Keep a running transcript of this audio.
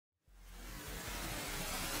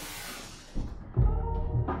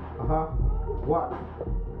What?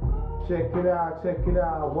 Check it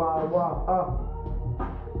out, wow,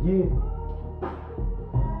 yeah.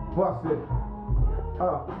 Bust it.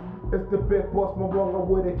 It's the big boss Mabonga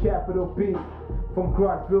with a capital B. From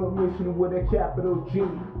Grotville Mission with a capital G.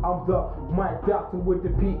 I'm the mic doctor with the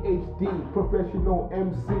PhD. Professional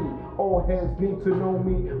MC. All hands need to know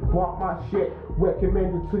me. Bought my shit.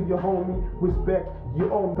 Recommend it to your homie. Respect,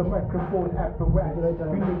 you own the microphone apparatus.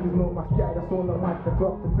 You niggas know my status on the mic. I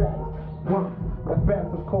drop the bags. Once, the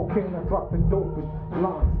bags of cocaine. I drop the dopest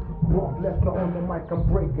lines. Brock Lesnar on the mic. I'm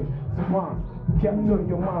breaking spines. Capture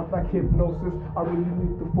your minds like hypnosis. I really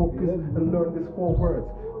need to focus and learn these 4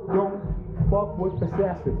 words. Don't fuck with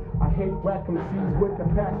assassins. I hate whack MCs with a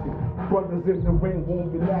passion. Brothers in the ring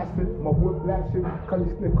won't be lasting. My whip blasting,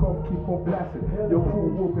 Kalishnikov keep on blasting. Your crew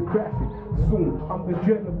will be crashing soon. I'm the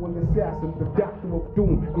general assassin, the doctor of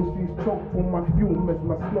doom. MCs choke from my fume as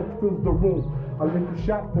my smoke fills the room. I lick a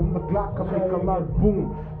shot from the Glock, I make a loud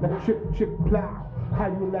boom. Like chick plow. How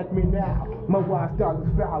you like me now? My wild style is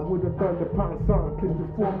foul with a 30-pound son. Kids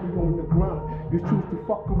before me on the ground. You choose to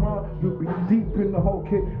fuck around, you'll be deep in the whole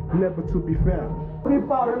kid, never to be found.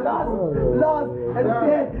 People are lost and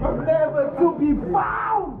dead, never to be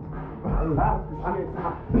found.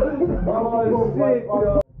 Oh shit,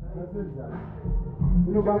 yo.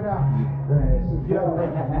 You know about that? Yo,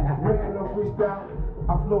 written on freestyle, I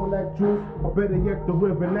flow like juice, or better yet, the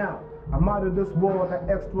river now. I'm out of this world, like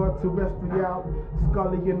extraterrestrial.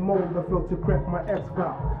 Scully and mold, I feel to crack my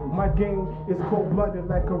X-file. My game is cold-blooded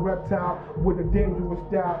like a reptile, with a dangerous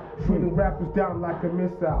style, shooting rappers down like a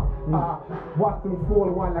missile. Watch them fall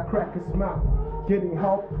while I crack a smile. Getting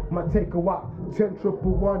help might take a while. 10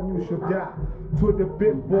 triple 1, you should die. To the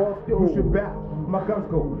big boss, you should bow. My guns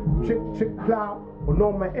go chick plow on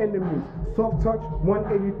all my enemies. Soft touch,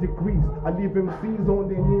 180 degrees. I leave MCs on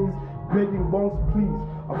their knees, begging bongs, please.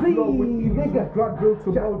 I flow with ease from Grotville to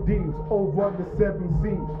Maldives, over the 7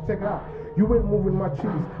 seas. Check it out. You ain't moving my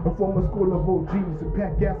cheese. I'm from a school of OGs who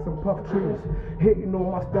pack gas and puff trees. Hating on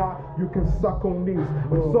my style, you can suck on these.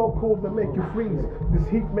 I'm so cold to make you freeze. This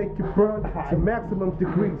heat make you burn to maximum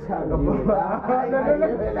degrees.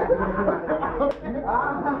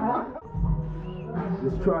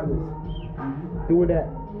 Let's try this. Do that.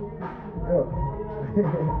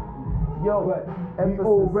 Yo,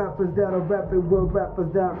 old rappers that are rapping, will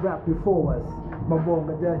rappers that rap before us.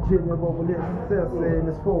 Mabonga, that general and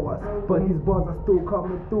it's for us. But these bars are still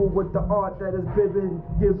coming through with the art that has been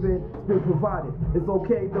given, been provided. It's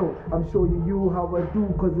okay though, I'm showing you how I do,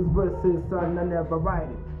 cause this verses, son, I never write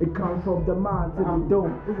it. It comes from the mind to the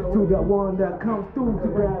dome, to the one that comes through to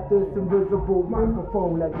grab this invisible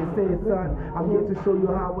microphone. Like they say, son, I'm here to show you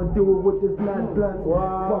how I do it with this nice blunt.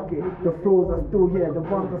 Fuck it, the flows are still here, the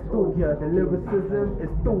rhymes are still here, the lyricism is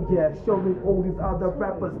still here. Show me all these other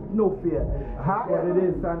rappers, no fear. What it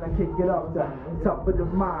is, son, I kick it off the top of the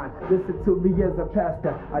mind. Listen to me as a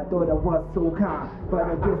pastor, I thought I was so kind, but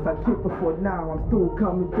I guess I keep it for now. I'm still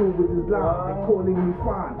coming through with this line, they're calling me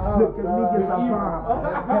fine. Look at me as I rhyme,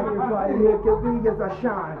 everybody look at me as I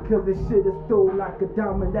shine, cause this shit is still like a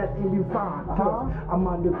diamond that ain't you find. Cause I'm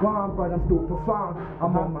on the ground, but I'm still profound.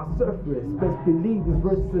 I'm on my surface, best believe these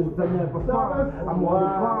verses I never find. I'm on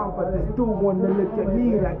the ground, but they still wanna look at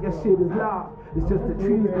me like that shit is loud. It's just the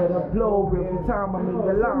trees that I blow every time I'm in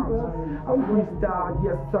the lounge. I freestyle,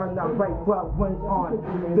 yes son, I write what went on.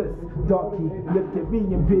 This darky, look at me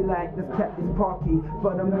and be like, this cat is parky,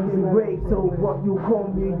 but I'm losing weight, so what you call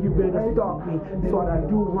me, you better stalk me. That's what I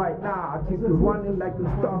do right now, I keep it running like the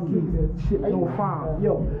stockies. Shit no fine,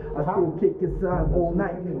 yo, I still kick it son all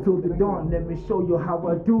night till the dawn. Let me show you how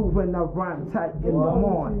I do when I rhyme tight in the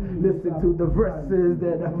morning. Listen to the verses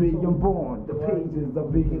that are being born, the pages are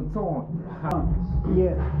being torn.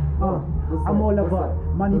 Yeah, I'm all about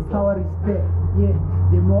money, power, respect. Yeah,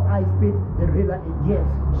 the more I spit, the realer it gets.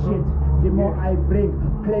 Shit, the more I bring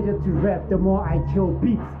pleasure to rap, the more I kill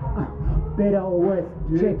beats. Better or worse,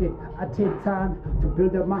 check it. I take time to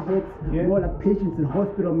build up my hits. More like patients in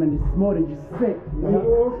hospital, man. It's more than just sick.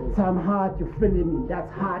 Time hard, you're feeling me. That's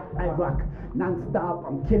hard. I rock non-stop.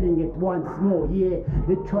 I'm killing it once more. Yeah,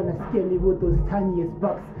 they're trying to scare me with those tiniest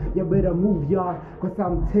bucks. You better move, y'all, cause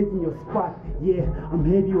I'm taking your spot. Yeah, I'm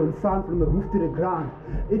heavy on sound from the roof to the ground.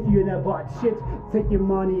 If you ain't about shit, take your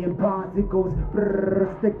money and bounce. It goes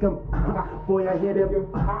brrr, stick 'em. Boy, I hear them.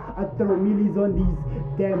 I throw millies on these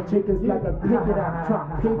damn chickens like I pick it up.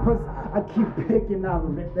 Drop papers, I keep picking up.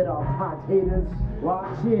 Rip it off, hot haters.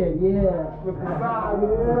 Watch it, yeah.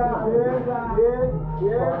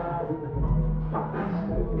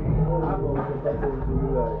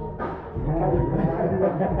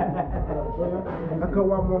 I go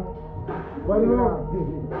one more.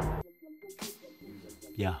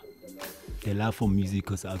 Yeah, the love for music,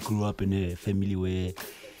 because I grew up in a family where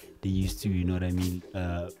they used to, you know what I mean,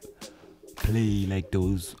 play like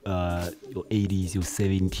those your 80s, your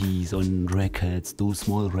 70s on records, those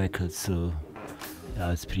small records. So yeah,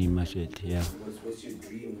 that's pretty much it. Yeah. What's your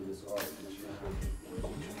dream with this art that you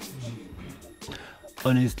have?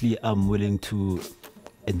 Honestly, I'm willing to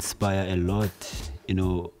inspire a lot. You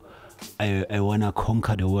know, I wanna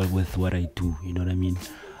conquer the world with what I do. You know what I mean?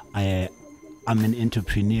 I'm an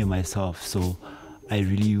entrepreneur myself, so I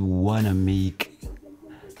really wanna make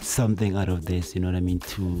something out of this. You know what I mean?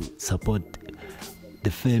 To support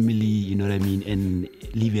the family. You know what I mean? And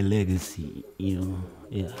leave a legacy. You know?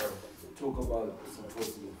 Yeah. Talk about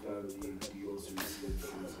supporting the family. Do you also receive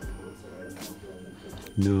support?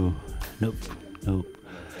 No, nope.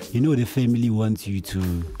 You know, the family wants you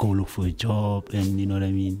to go look for a job, and you know what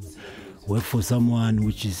I mean, work for someone,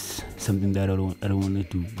 which is something that I don't want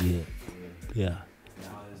to do. Yeah.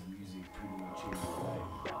 How has music pretty much changed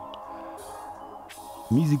your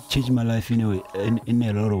life? Music changed my life, you know, in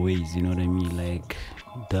a lot of ways. You know what I mean, like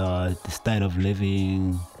the style of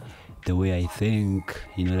living, the way I think.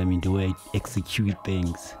 You know what I mean, the way I execute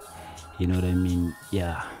things. You know what I mean.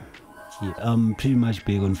 Yeah. I'm pretty much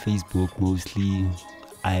big on Facebook mostly.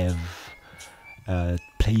 I have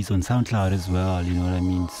plays on SoundCloud as well, you know what I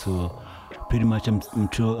mean. So pretty much I'm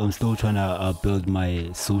still trying to build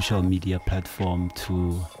my social media platform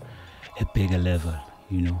to a bigger level,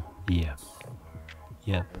 you know. Yeah.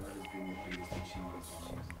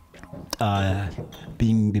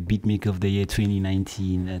 Being the beatmaker of the year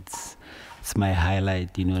 2019, it's my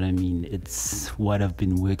highlight, you know what I mean. It's what I've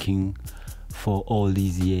been working for all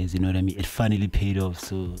these years, you know what I mean. It finally paid off,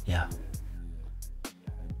 so yeah.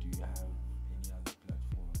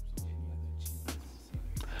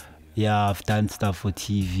 Yeah, I've done stuff for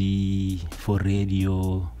TV, for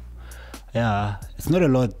radio. Yeah, it's not a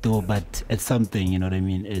lot though, but it's something, you know what I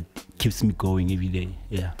mean. It keeps me going every day.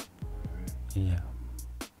 Yeah.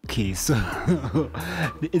 Okay, so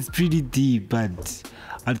it's pretty deep, but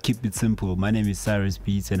I'll keep it simple. My name is Cyrus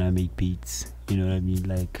BeatZ, and I make beats. You know what I mean?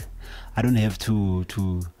 Like, I don't have to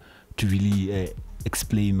really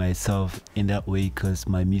explain myself in that way, because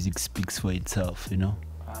my music speaks for itself. You know.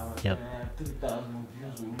 Yep.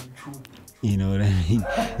 You know what I mean?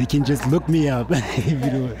 You can just look me up if you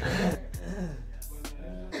don't.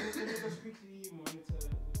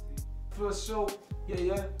 First show,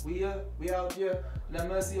 we out here. La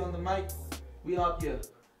Mercy on the mic, we out here.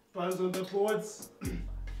 Fans on the boards.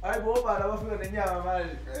 I hope I never feel the nyama, man.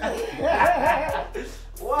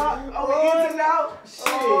 What? Are we eating now? Shit.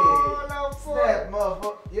 Oh, no, boy. Snap,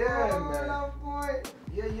 motherfucker. Yeah, Oh, man. no, boy.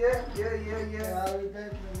 Yeah. Yeah, we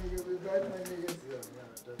back, my niggas.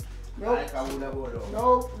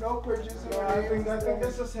 No purchase. I think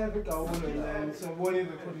that's just having Kaula, man. So what is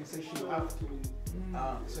the police station after?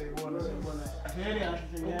 So you wanna.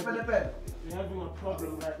 We're having a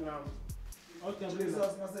problem right now. Okay, please.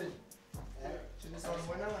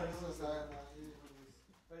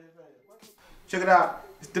 Check it out.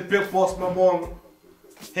 It's the big boss Mabonga,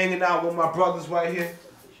 hanging out with my brothers right here,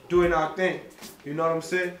 doing our thing. You know what I'm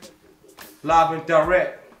saying? Live and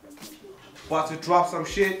direct. About to drop some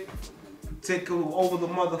shit, take over the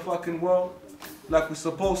motherfucking world like we're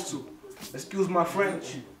supposed to. Excuse my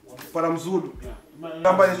French, but I'm Zulu.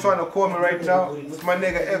 Somebody's trying to call me right now. It's my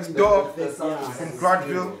nigga X-Dog from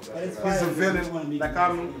Gradville. He's a villain, like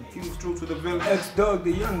I'm. He was true to the villain. X-Dog,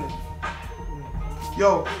 the youngin'.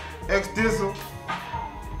 Yo, X-Dizzle.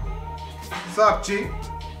 What's up, G?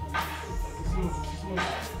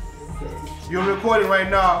 You're recording right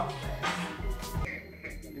now.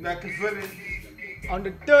 You know, I can feel it. On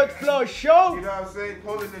the third floor show. You know what I'm saying?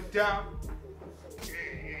 Holding it down.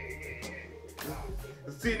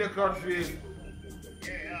 The senior Gradville.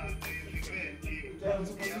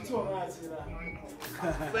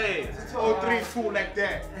 Say 032 like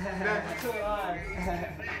that.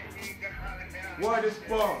 What is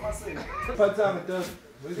bomb? What time it does?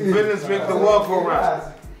 Villains make the world go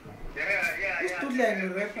round.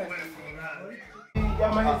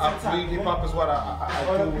 Hip hop is what I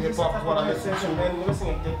do. Hip hop is what I listen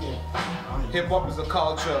to. Hip hop is a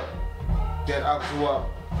culture that I grew up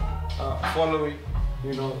following.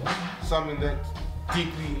 You know, something that's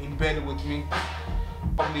deeply embedded with me.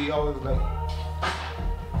 Probably I was like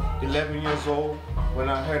 11 years old when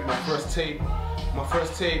I heard my first tape. My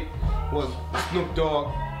first tape was Snoop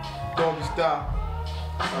Dogg, Doggy Style.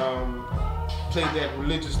 Played that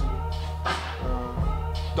religiously.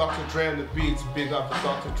 Dr. Dre and the Beats, big up to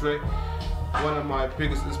Dr. Dre. One of my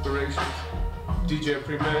biggest inspirations. DJ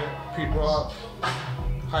Premier, Pete Rock,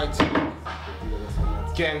 high tea,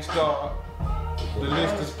 gangsta, the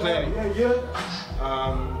list is plenty.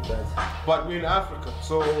 But we're in Africa,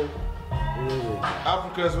 so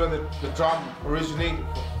Africa is where the drum originated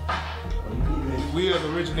from. We are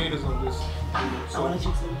the originators of this, so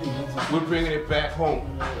we're bringing it back home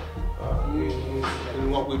in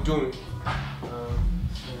what we're doing.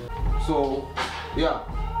 So yeah,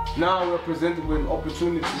 now we're presented with an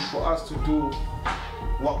opportunity for us to do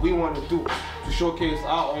what we want to do, to showcase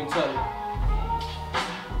our own talent.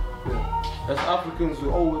 Yeah. As Africans, we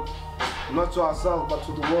owe it not to ourselves, but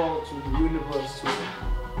to the world, to the universe, to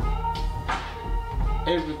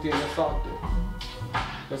everything that's out there.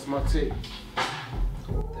 That's my take.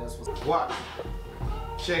 That's what's what.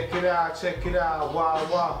 Check it out,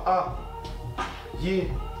 wow, yeah.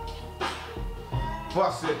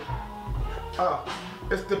 Bust it.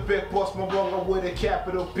 It's the big boss Mabonga with a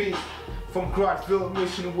capital B. From Grindville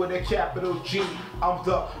Mission with a capital G. I'm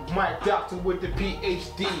the mic doctor with the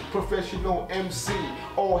PhD, professional MC.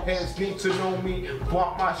 All hands need to know me.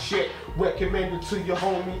 Bought my shit, recommend it to your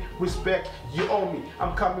homie. Respect, you owe me.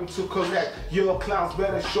 I'm coming to collect. Your clowns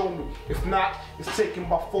better show me. If not, it's taken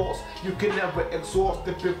by force. You can never exhaust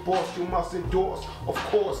the big boss. You must endorse. Of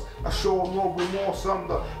course, I show no remorse. I'm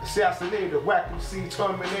the assassinator, whack MC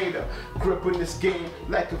Terminator, gripping this game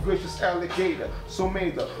like a vicious alligator. So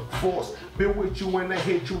may the force be with you when I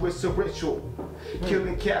hit you, it's a ritual.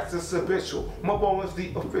 Killing cats is habitual. Mabonga's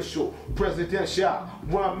the official presidential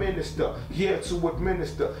rhyme minister, here to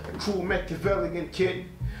administer a true Machiavellian kid.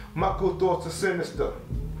 My good thoughts are sinister.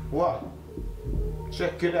 What?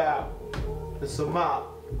 Check it out. It's a mob.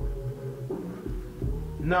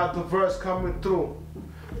 Now the verse coming through.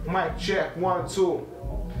 Mic check, 1, 2.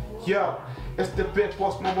 Yo, it's the big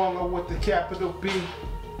boss Mabonga with the capital B.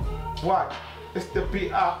 What? It's the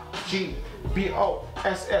B-I-G-B-O-S-S,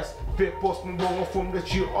 big boss Mabonga from the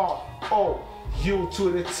G-R-O-U to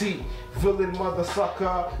the T. Villain mother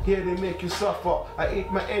sucker, here they make you suffer. I eat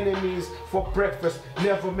my enemies for breakfast,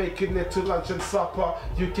 never making it to lunch and supper.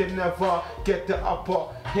 You can never get the upper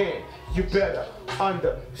hand. You better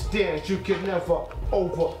understand, you can never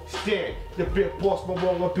overstand. The big boss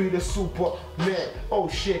Mabonga be the Superman. Oh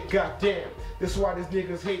shit, goddamn. That's why these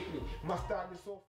niggas hate me. My style is so